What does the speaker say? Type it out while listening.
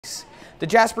The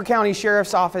Jasper County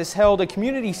Sheriff's Office held a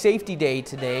community safety day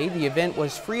today. The event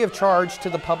was free of charge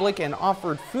to the public and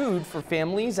offered food for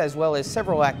families as well as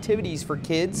several activities for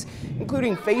kids,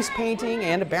 including face painting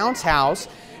and a bounce house.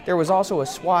 There was also a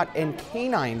SWAT and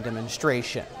canine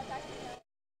demonstration.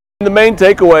 The main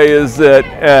takeaway is that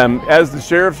as the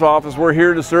Sheriff's Office, we're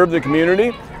here to serve the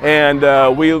community,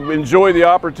 and we enjoy the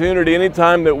opportunity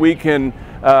anytime that we can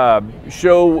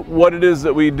show what it is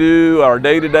that we do, our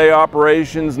day-to-day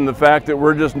operations, and the fact that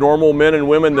we're just normal men and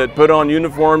women that put on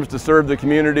uniforms to serve the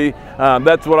community.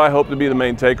 That's what I hope to be the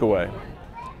main takeaway.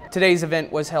 Today's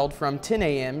event was held from 10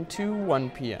 a.m. to 1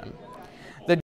 p.m.